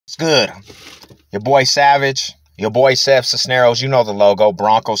It's good. Your boy Savage, your boy Seth Cisneros, you know the logo,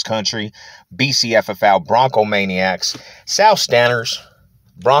 Broncos Country, BCFFL, Bronco Maniacs, South Stanners,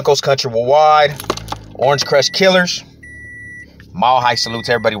 Broncos Country Worldwide, Orange Crush Killers. Mile high salute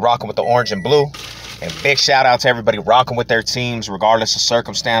to everybody rocking with the orange and blue. And big shout out to everybody rocking with their teams regardless of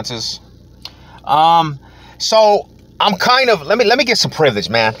circumstances. So I'm kind of, let me get some privilege,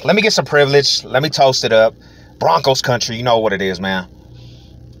 man. Let me get some privilege. Let me toast it up. Broncos Country, you know what it is, man.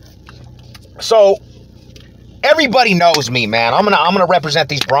 So everybody knows me, man. I'm gonna represent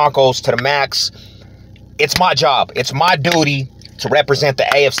these Broncos to the max. It's my job. It's my duty to represent the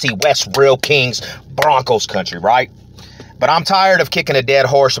AFC West Real Kings, Broncos Country, right? But I'm tired of kicking a dead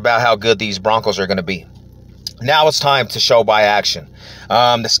horse about how good these Broncos are going to be. Now it's time to show by action.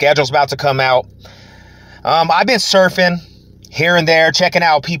 The schedule's about to come out. I've been surfing here and there, checking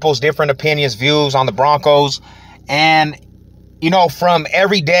out people's different opinions, views on the Broncos. And, you know, from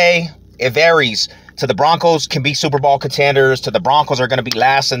every day, it varies. To the Broncos can be Super Bowl contenders, to the Broncos are going to be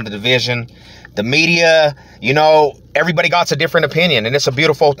last in the division. The media, you know, everybody got a different opinion, and it's a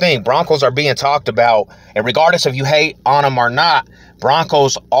beautiful thing. Broncos are being talked about, and regardless if you hate on them or not,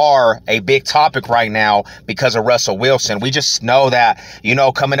 Broncos are a big topic right now because of Russell Wilson. We just know that, you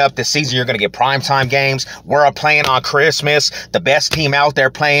know, coming up this season, you're going to get primetime games. We're playing on Christmas. The best team out there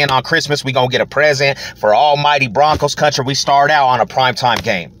playing on Christmas, we're going to get a present. For almighty Broncos Country, we start out on a primetime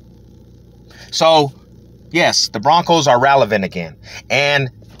game. So, yes, the Broncos are relevant again. And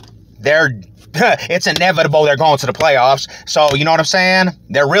it's inevitable they're going to the playoffs. So, you know what I'm saying?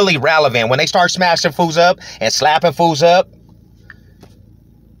 They're really relevant. When they start smashing fools up and slapping fools up,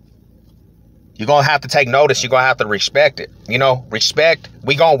 you're going to have to take notice. You're going to have to respect it. You know, respect.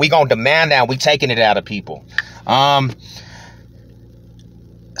 We going to demand that. We taking it out of people.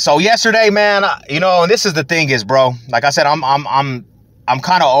 So yesterday, man, you know, and this is the thing is, bro, like I said, I'm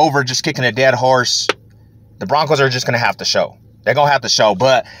kind of over just kicking a dead horse. The Broncos are just going to have to show. They're going to have to show.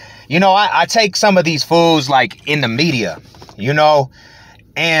 But, you know, I take some of these fools, like, in the media, you know,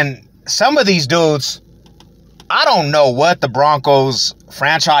 and some of these dudes, I don't know what the Broncos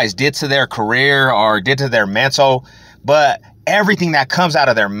franchise did to their career or did to their mental, but everything that comes out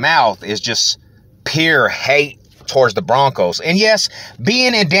of their mouth is just pure hate towards the Broncos. And yes,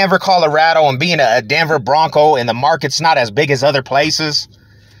 being in Denver, Colorado, and being a Denver Bronco, and the market's not as big as other places,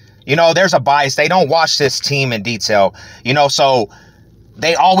 you know, there's a bias. They don't watch this team in detail, you know, so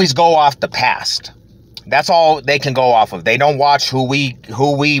they always go off the past. That's all they can go off of. They don't watch who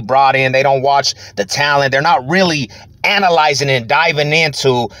we brought in. They don't watch the talent. They're not really analyzing and diving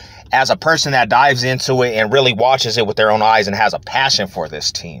into as a person that dives into it and really watches it with their own eyes and has a passion for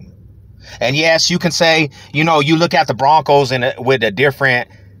this team. And yes, you can say, you know, you look at the Broncos with a different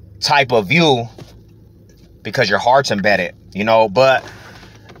type of view because your heart's embedded, you know, but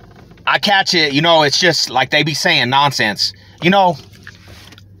I catch it, you know, it's just like they be saying nonsense. You know,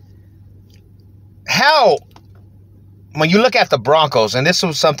 how, when you look at the Broncos, and this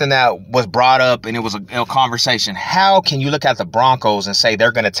was something that was brought up and it was a conversation, how can you look at the Broncos and say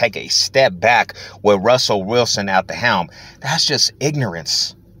they're going to take a step back with Russell Wilson at the helm? That's just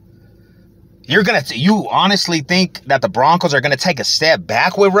ignorance. You honestly think that the Broncos are going to take a step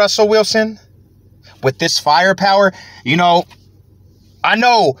back with Russell Wilson? With this firepower? You know, I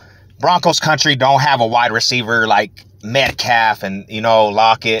know Broncos Country don't have a wide receiver like Metcalf and, you know,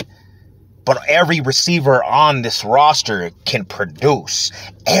 Lockett, but every receiver on this roster can produce.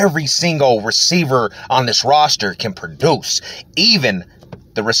 Every single receiver on this roster can produce. Even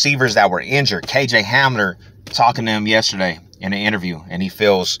the receivers that were injured. KJ Hamler, talking to him yesterday in an interview, and he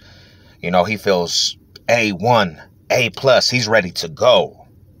feels A1, A+. He's ready to go.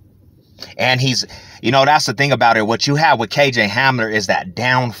 And he's, you know, that's the thing about it. What you have with KJ Hamler is that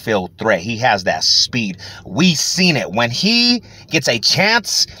downfield threat. He has that speed. We've seen it. When he gets a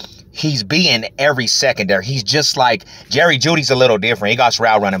chance, he's beating every secondary. He's just like Jerry Jeudy's a little different. He got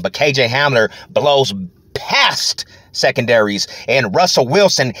route running, but KJ Hamler blows past secondaries. And Russell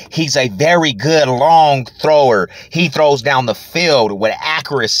Wilson, he's a very good long thrower. He throws down the field with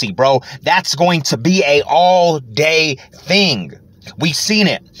accuracy, bro. That's going to be a all-day thing. We've seen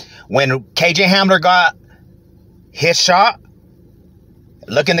it. When KJ Hamler got his shot,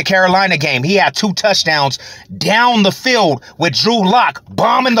 look in the Carolina game, he had 2 touchdowns down the field with Drew Lock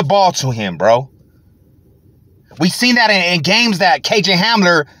bombing the ball to him, bro. We've seen that in games that KJ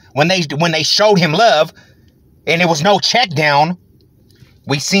Hamler, when they showed him love, and it was no check down,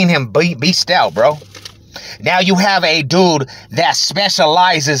 we seen him beast out, bro. Now you have a dude that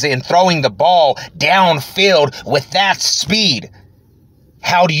specializes in throwing the ball downfield with that speed.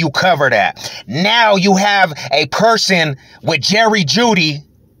 How do you cover that? Now you have a person with Jerry Jeudy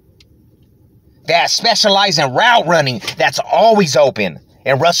that specialize in route running that's always open.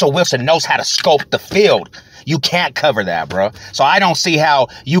 And Russell Wilson knows how to scope the field. You can't cover that, bro. So I don't see how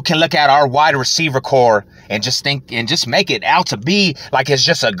you can look at our wide receiver core and just think and just make it out to be like it's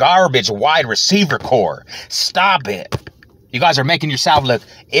just a garbage wide receiver core. Stop it. You guys are making yourself look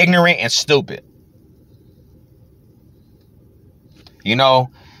ignorant and stupid. You know?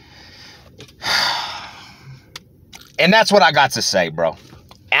 And that's what I got to say, bro.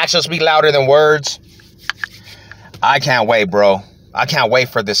 Actions speak louder than words. I can't wait, bro. I can't wait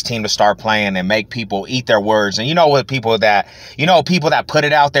for this team to start playing and make people eat their words. And you know what, people that put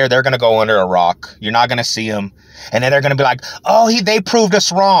it out there, they're going to go under a rock. You're not going to see them. And then they're going to be like, oh, they proved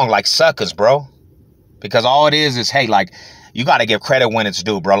us wrong. Like, suckers, bro. Because all it is, hey, like, you got to give credit when it's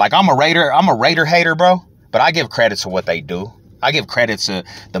due, bro. Like, I'm a Raider hater, bro. But I give credit to what they do. I give credit to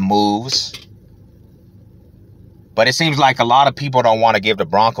the moves. But it seems like a lot of people don't want to give the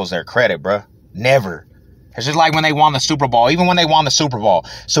Broncos their credit, bro. Never. It's just like when they won the Super Bowl. Even when they won the Super Bowl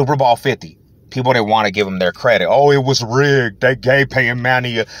 50, people didn't want to give them their credit. Oh, it was rigged. They gave Peyton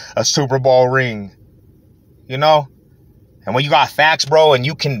Manning a Super Bowl ring. You know? And when you got facts, bro, and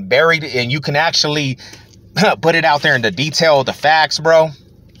you can bury it, and you can actually put it out there in the detail of the facts, bro.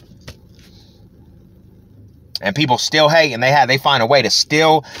 And people still hate, and they find a way to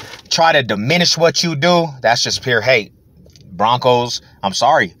still try to diminish what you do. That's just pure hate. Broncos, I'm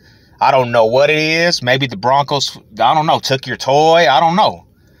sorry. I don't know what it is. Maybe the Broncos, I don't know, took your toy. I don't know.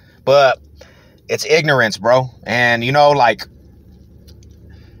 But it's ignorance, bro. And, you know, like,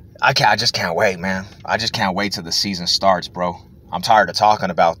 I just can't wait, man. I just can't wait till the season starts, bro. I'm tired of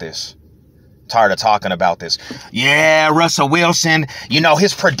talking about this. Yeah, Russell Wilson, you know,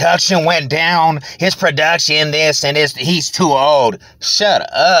 his production went down. His production, this and this. He's too old. Shut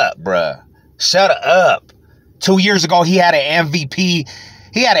up, bruh. Shut up. 2 years ago, he had an MVP.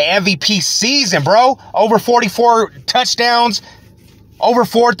 He had an MVP season, bro. Over 44 touchdowns. Over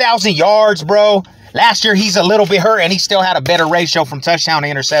 4,000 yards, bro. Last year, he's a little bit hurt, and he still had a better ratio from touchdown to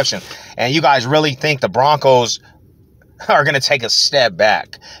interception. And you guys really think the Broncos are going to take a step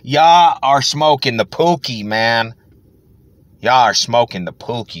back? Y'all are smoking the pookie, man. Y'all are smoking the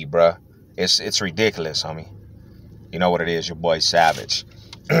pookie, bro. It's ridiculous, homie. You know what it is, your boy Savage.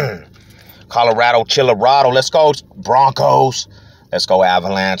 Colorado, Chillerado. Let's go, Broncos. Let's go,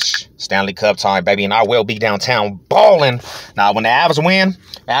 Avalanche. Stanley Cup time, baby. And I will be downtown balling. Now, when the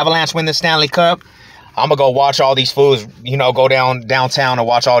Avalanche win the Stanley Cup, I'm going to go watch all these fools, you know, go downtown and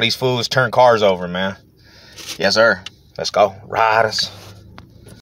watch all these fools turn cars over, man. Yes, sir. Let's go. Riders.